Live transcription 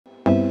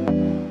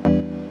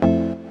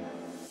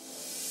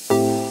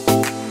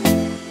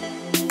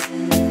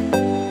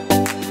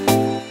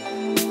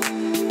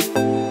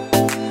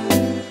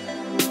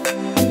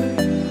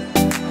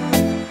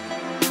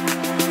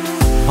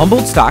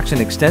Humboldt stocks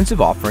an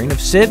extensive offering of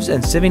sieves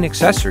and sieving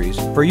accessories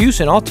for use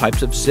in all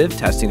types of sieve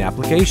testing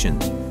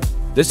applications.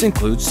 This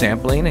includes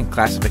sampling and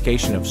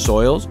classification of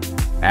soils,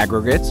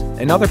 aggregates,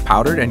 and other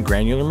powdered and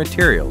granular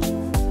materials.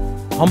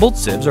 Humboldt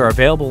sieves are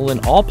available in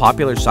all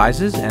popular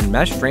sizes and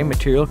mesh frame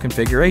material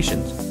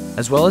configurations,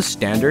 as well as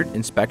standard,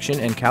 inspection,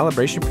 and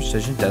calibration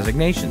precision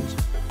designations.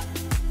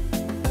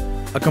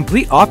 A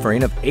complete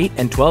offering of 8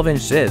 and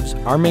 12-inch sieves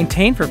are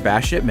maintained for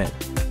fast shipment.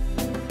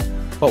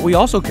 But we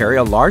also carry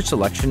a large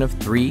selection of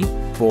 3,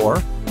 4,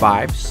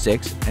 5,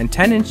 6, and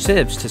 10-inch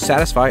sieves to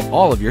satisfy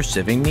all of your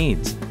sieving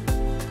needs.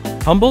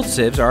 Humboldt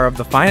sieves are of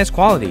the finest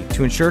quality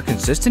to ensure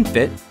consistent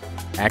fit,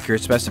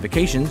 accurate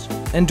specifications,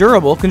 and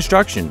durable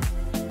construction.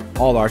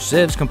 All our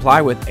sieves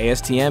comply with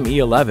ASTM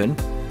E11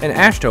 and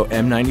AASHTO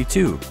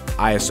M92,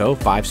 ISO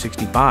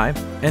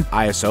 565, and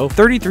ISO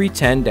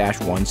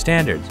 3310-1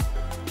 standards.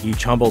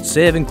 Each Humboldt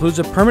sieve includes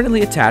a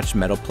permanently attached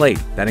metal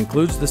plate that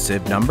includes the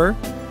sieve number,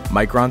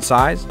 micron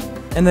size,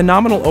 and the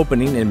nominal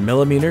opening in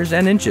millimeters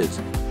and inches.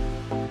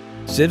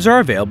 Sieves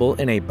are available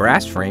in a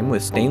brass frame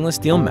with stainless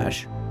steel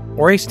mesh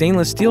or a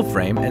stainless steel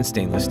frame and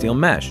stainless steel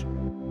mesh.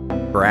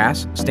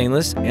 Brass,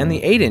 stainless, and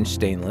the 8-inch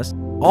stainless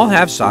all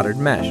have soldered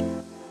mesh.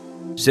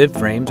 Sieve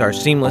frames are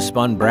seamless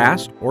spun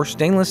brass or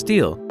stainless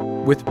steel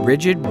with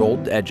rigid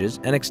rolled edges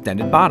and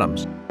extended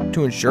bottoms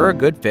to ensure a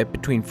good fit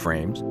between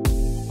frames,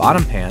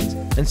 bottom pans,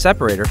 and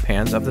separator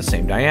pans of the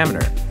same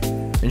diameter,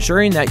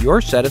 ensuring that your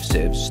set of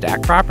sieves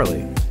stack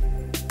properly.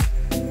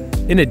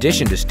 In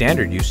addition to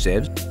standard use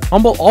sieves,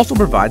 Humboldt also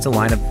provides a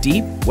line of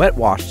deep, wet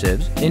wash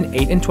sieves in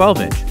 8 and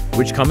 12-inch,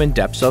 which come in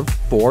depths of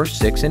 4,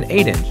 6, and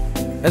 8-inch,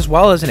 as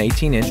well as an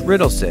 18-inch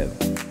riddle sieve.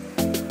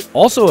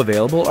 Also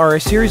available are a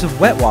series of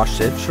wet wash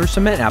sieves for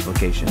cement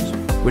applications,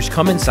 which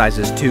come in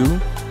sizes 2,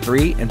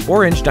 3, and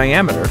 4-inch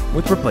diameter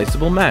with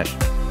replaceable mesh.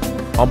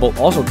 Humboldt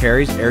also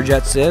carries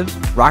airjet sieves,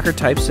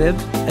 rocker-type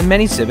sieves, and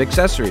many sieve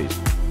accessories.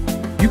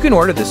 You can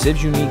order the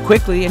sieves you need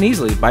quickly and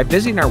easily by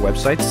visiting our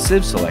website's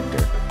Sieve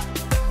Selector.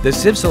 The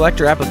Sieve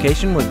Selector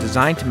application was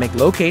designed to make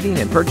locating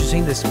and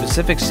purchasing the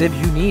specific sieve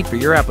you need for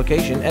your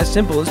application as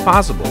simple as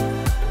possible.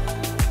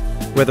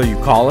 Whether you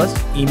call us,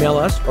 email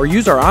us, or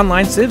use our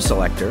online Sieve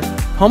Selector,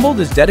 Humboldt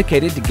is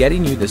dedicated to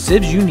getting you the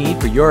sieves you need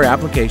for your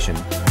application.